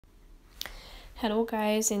Hello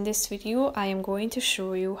guys, in this video I am going to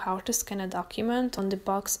show you how to scan a document on the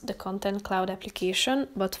Box the Content Cloud application,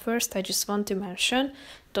 but first I just want to mention,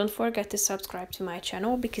 don't forget to subscribe to my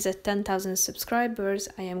channel because at 10,000 subscribers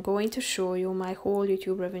I am going to show you my whole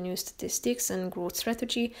YouTube revenue statistics and growth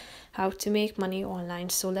strategy, how to make money online.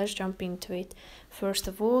 So let's jump into it. First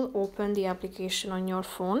of all, open the application on your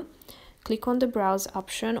phone. Click on the browse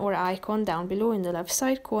option or icon down below in the left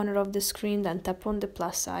side corner of the screen, then tap on the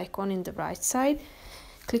plus icon in the right side.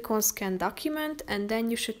 Click on scan document and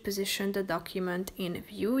then you should position the document in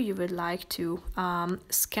view you would like to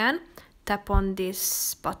scan. Tap on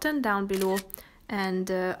this button down below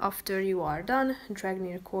and after you are done, drag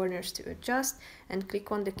near corners to adjust and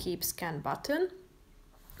click on the keep scan button.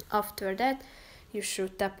 After that, you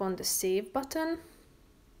should tap on the save button.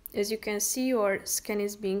 As you can see, your scan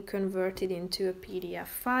is being converted into a PDF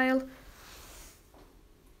file.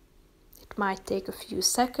 It might take a few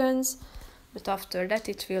seconds, but after that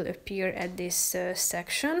it will appear at this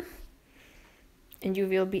section and you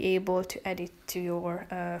will be able to add it to your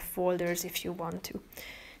folders if you want to.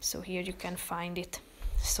 So here you can find it.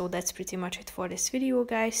 So that's pretty much it for this video,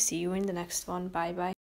 guys. See you in the next one. Bye bye.